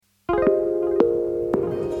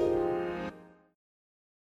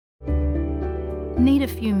Need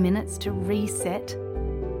a few minutes to reset?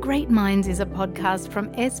 Great Minds is a podcast from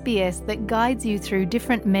SBS that guides you through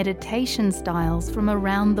different meditation styles from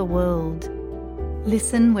around the world.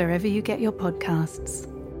 Listen wherever you get your podcasts.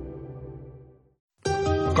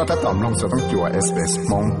 ก็ถ้าตอมลงจะต้องจั่ว SBS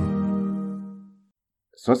มอง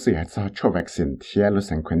สดสีให้ซอช่วยวัคซีนเทียลุ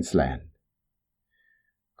สัง Queensland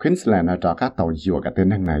น่ะจอก็ต่ออยู่กับเต้น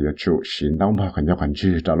ทางไหนอยู่จุชินต้องพอกันยกกัน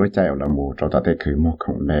จื้อจอรู้ใจเอาละหมู่จอต่อได้คือหมู่ข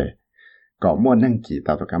องแม่ก็มั่วนั่งกี่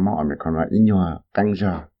ต่อตัวกันมออเมริกันว่าอีนัวกังจ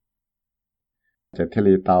อจะที่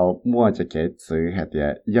ลีต่อมั่วจะเกิดซื้อเหตุ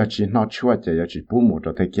อยากจีนอชั่วจะอยากจีผู้หมู่จ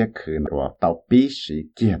อได้เกี่ยคืนว่าต่อปีสี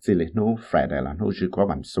เกี่ยสิเลยนู้ Friday ละนู้จื้อกว่า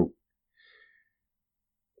วันศุกร์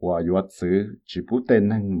我有时只不得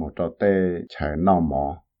能摸到的车那么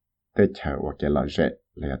的车我给了热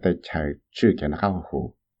了的车只给那好苦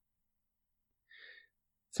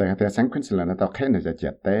在在三昆士兰到开那就觉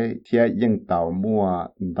得天应到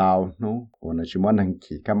摸到喏我那去摸能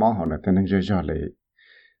去干嘛好呢的能热热嘞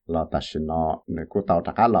了但是呢那个到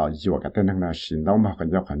大家了有个的能那是那么个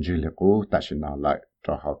要很热了个但是呢来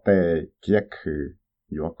就好的结去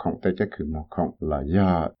有空的结去没空了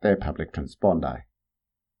要的 public transport 来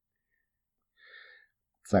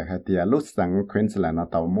在海地路上 Queensland 那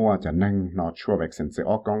到末就能拿出卫生纸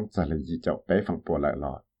二公在里一就北方过来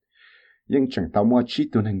了，因整到末起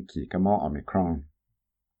都能几个么 Omicron。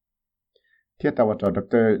贴到我找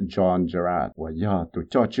Dr. John Gerard 我要都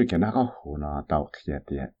叫去给那个湖呢到海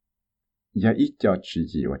地，也一叫去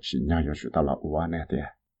以我去那又是到了我那的。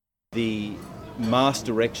The mask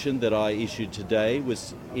direction that I issued today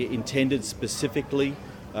was intended specifically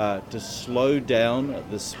to slow down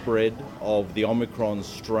the spread of the Omicron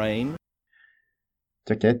strain. จ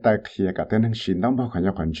ะเกิดแต่เขียกับเต้นหนึ่งชิ้นต้องบอกกันย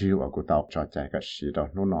กคนชื่อว่ากูตอบจอใจกับชีด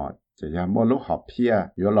นู่นนอจะยังมั่วลูกหอบเพีย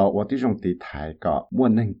อยู่รอว่าที่ตรงตีไทยก็มั่ว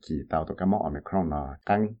หนึ่งกี่ดาวตัวกันมั่วโอมิครอนนอ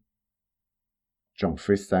กันจง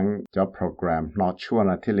ฟิสังจะโปรแกรมนอชว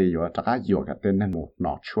นที่เลยอยู่จะก็อยู่กับเต้นหนึ่งหมู่น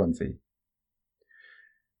อชวนสิ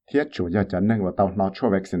เทียจุอยากจะหนึ่งว่าตัวนอชวน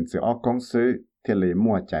วัคซีนจะออกกงซื้อที่เลย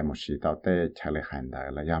มั่วใจหมดสีต่อเต้ใช้เลยหันได้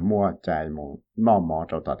แล้วยามั่วใจหมดนอหมอ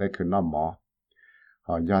ต่อเต้คือนอหมอ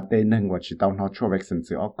họ do tây nâng và chỉ tao nó cho vaccine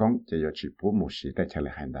sự ốc công chỉ có chỉ bố một sĩ tại chơi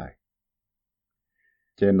lại hành đại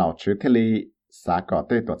chỉ nó chữ thế li xã có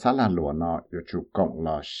tây tổ xã là lúa nó có chủ cộng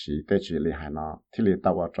là sĩ tại chỉ lại hành nó thế li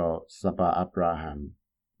tao cho Saba Abraham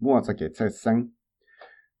mua cho cái chơi sinh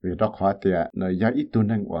vì đó khó tiệt nơi giá ít tu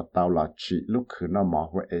nâng và tao là chỉ lúc khứ nó mò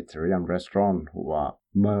của Ethereum restaurant và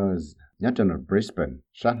MERS nhất là Brisbane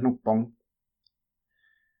sát nút bông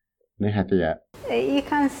You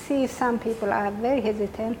can see some people are very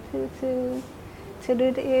hesitant to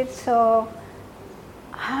do it, so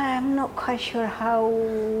I'm not quite sure how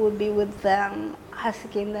would be with them,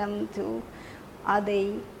 asking them to, are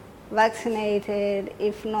they vaccinated,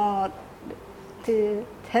 if not, to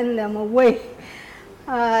turn them away.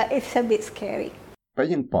 It's a bit scary. ไป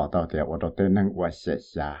ยังปอต่อเดียวว่าตัวเต้นนั่งว่าเสีย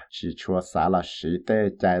ชาชีชัวสาละสีเต้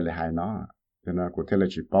ใจเลยหายเนาะฉะนั้นกูเทเล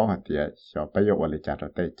จีป้อหัดเดียวชอบไปยกว่าเลยจัด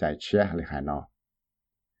เต้ใจเชี่ยเลยหายเนาะ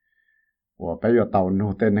ว่าไปยกเตาโน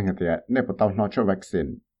เต้นนั่งเดียวเนี่ยพอเตาโนช่วยวัคซีน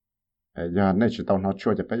ยาเนี่ยจะเตาโนช่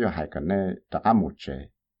วยจะไปยกหายกันเนี่ยจะอ้ามุเจ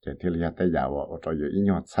จะที่เรียกแต่ยาวว่าตัวอยู่อีห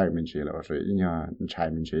ยอดใช่มันจีแล้วว่าตัวอีหยอดใช่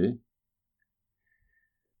มันจี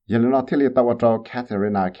ยังเราที่เรียกตัวตัวแคทเธอรี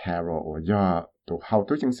นาแคโรว่ายาตัวเขา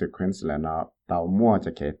ตัวจริงสิควินส์แล้วเนาะเตามั่วจ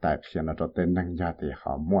ะเกิดแต่เพียงตัวเต้นนั่งยาที่เข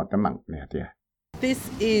ามั่วแต่มั่งเนี่ยเดียว This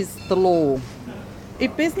is the law. If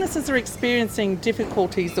businesses are experiencing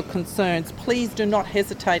difficulties or concerns, please do not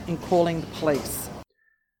hesitate in calling the police.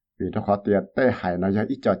 vì đó họ tiệt tê hải nó giờ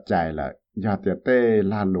ít cho chạy là giờ tiệt tê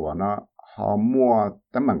la lụa nó họ mua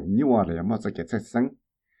tấm bằng nhua rồi mua sẽ kết sẽ sinh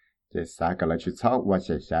chỉ xã cái là chỉ sau và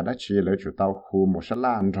chỉ xã đã chỉ lấy chủ tàu khu một số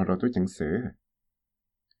lan rồi tôi chẳng xử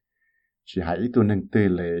chỉ hải ít tu nâng tê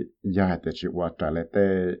lệ giờ tiệt chỉ qua trở lại tê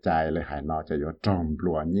chạy lại hải nó chỉ có trồng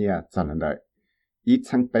lúa nhia cho nên đấy ít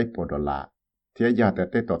sang bay bộ đồ lạ thế giờ tiệt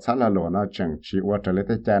tê tổ xã la lụa nó chẳng chỉ qua trở lại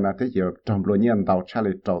tê chạy nó thế giờ trồng lúa nhia tàu trả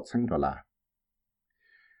lại trâu sang đồ lạ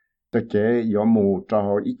แต่แกยอมมูจอ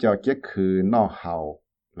อีจอแกคือนอเฮา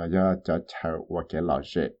แล้วยอจะเช่าว่าแกหล่อเ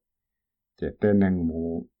จเจเต้นงมู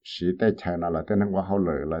สีเต้เช่านั่นแหละเต้นงว่าเฮาเล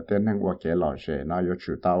ยแล้วเต้นงว่าแกหล่อเจน่าย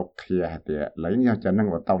ชูเตาเคลียร์เดียแล้วยังจะนั่ง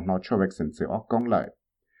ว่าเตานอช่วยวัคซีนซื้อออกกงเลย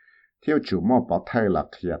เที่ยวจูมอปอไทยละ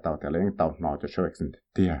เคลียร์เตาแต่แล้วยังเตานอจะช่วยวัคซีน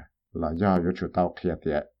เดียแล้วยอชูเตาเคลียร์เ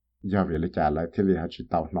ดียยอวิลิจาเลยที่เรียกชู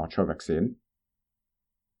เตานอช่วยวัคซีน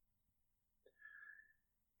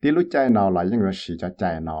ที่รู้ใจนอหลายยังว่าสีจะใจ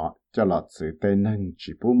นอจะหลอดสื่อเต้นึง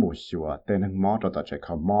จีบูหมู่ชัวเต้นึงมอต่อใจเข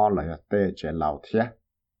ามอเลยเต้เจเหล่าเทีย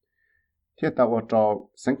ที่ตาวจอ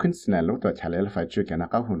สังคมสนานรู้ตัวชาเลลไฟช่วยกันนะ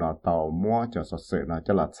ก็หุ่นตาวมัวจะสดสื่อนะจ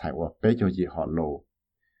ะหลัดใช้ว่าเป๊ะจะยี่ห้อโล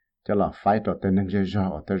จะหลัดไฟตัวเต้นนึงจะร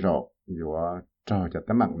อแต่รออยู่ว่าจอจะ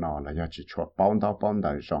ตั้งมักนอนแล้วจะจีชัวป้อนไ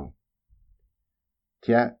ด้จงเ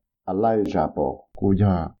ที่ยอะไรจะบอกกูอย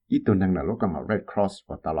ากอีตัวนึงนะลูกก็มา Red Cross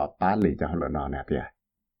ว่าตลอดป้าเลยจะหัวหน้าเนี่ยเที่ย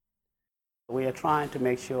We are trying to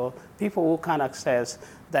make sure people who can't access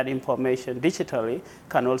that information digitally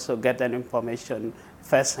can also get that information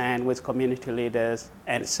firsthand with community leaders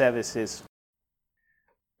and services.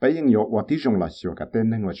 ไปยังยกว่าที่จงหลักอยู่กับเต้น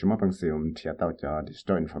นึงว่าชั่วโมงเป็นสิ่งที่เราจะ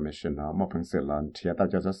digital information นะมั่วเป็นสิ่งนั้นที่เรา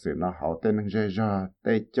จะสื่อนะเขาเต้นนึงจะเ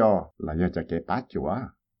ต้จ่อแล้วจะเก็บปัจจุบัน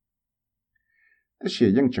แต่เสีย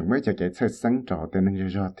ยังจึงไม่จะเก็บเส้นสังจอเต้นนึง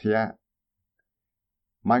จะเที่ย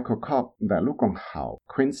Michael Cobb แต่ลูกของเขา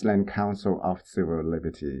Queensland Council of Civil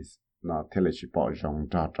Liberties นะเทเลชิปอจง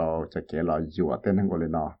จะเก็บเราอยู่เต้นนึงก็เล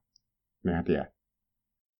ยนะไม่ฮะเดีย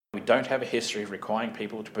We don't have a history of requiring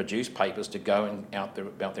people to produce papers to go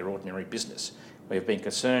about their ordinary business. We have been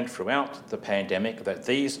concerned throughout the pandemic that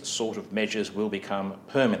these sort of measures will become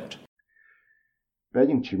permanent. แล้ว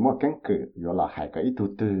ยังชิมว่ากันคืออยู่ละหายกับอีตัว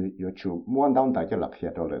ตื้ออยู่ชูม้วนดาวแต่จะหลับเพีย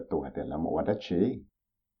ตัวเลยตัวแต่ละมัวได้ชี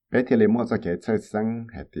ไปที่เลยมัวจะเกิดเชิดสัง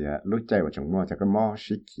เหตุเดียรู้ใจว่าจงมัวจะก็มัว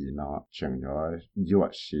ชิกีเนาะจงอยู่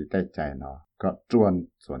ชีได้ใจเนาะก็จวน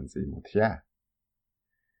ส่วนสีมุเทีย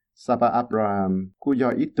ซาบะอับรามกูอยา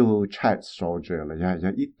กอีตูชาร์จโซเจอร์เลยอยา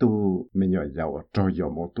กอีตูไม่อยากยาวจอย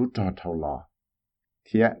โมตุจอเท่าหล่อเ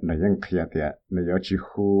ทียในยังเคลียเทียในยอจิ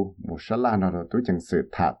ฮูมุชลานเราตัวจังสือ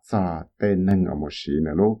ถัดจอเต้นนึงอมุชีน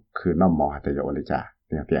ะลูกคือน้ำหมอแต่ยอเลยจ้ะเ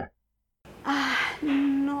นี่ยเทีย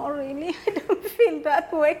Not really. I don't feel that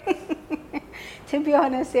way. To be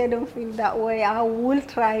honest, I don't feel that way. I will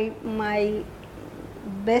try my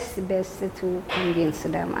best to convince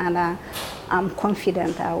them, and I'm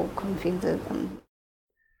confident I will convince them.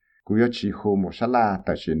 กูอยากชิฮูมุชลาแ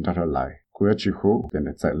ต่ชินจะเท่าไรกูอยากชิฮูจะเ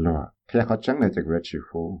นี่ยใจรัวเทียเขาจังเลยจะกูอยากชิ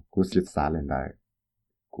ฮูกูศึกษาเลยได้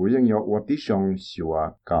กูยังอยากว่าที่จงชัว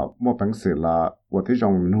กับมั่วเป็นสื่อละว่าที่จ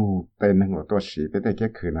งนู่เต้นนึงว่าตัวชีไปได้แค่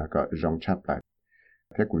คืนนะก็จงชับไป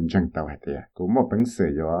เพื่อกูจังเต่าให้เดียกูมั่วเป็นสื่อ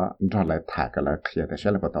อยู่ว่าจอดเลยถ่ายกันเลยเคลียร์แต่ใช่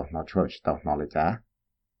เลยพอต่อนอช่วยต่อนอเลยจ้า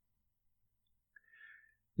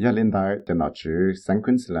อย่าเล่นได้จะนอจื้อสังค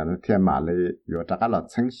มสลายเทียมาเลยอยู่จากการหลอด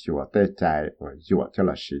ชั้นชัวเตะใจว่าอยู่จะหล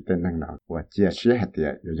อดชีเต้นนึงนะว่าเจียชีให้เดีย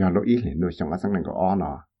อยู่ยาลุอีหลินดูช่างว่าสังนึงก็อ้อเน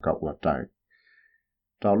าะก็ว่าใจ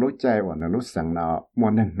เรารู้ใจว่าในรู้สังนามัว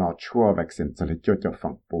หนึ่งนอชั่ววัคซีนจะเลยจุดจะฝั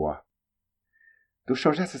งปัวดูโซ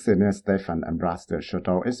เชียลสื่อเนี่ยสเตฟานแอมบรัสเตอร์ชดเอ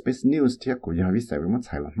า SBS News ที่กูอยากวิสัยวิมุตไท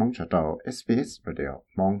ยหลังมองชดเอา SBS Radio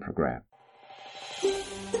มองโปรแกรม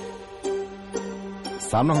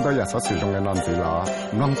สามน้องตัวอยากสอดสื่อตรงในนอนตีล้อ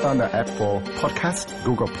น้องตัวใน Apple Podcast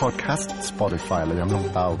Google Podcast Spotify และยังน้อง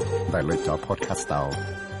เต้าได้เลยจอ Podcast เต้า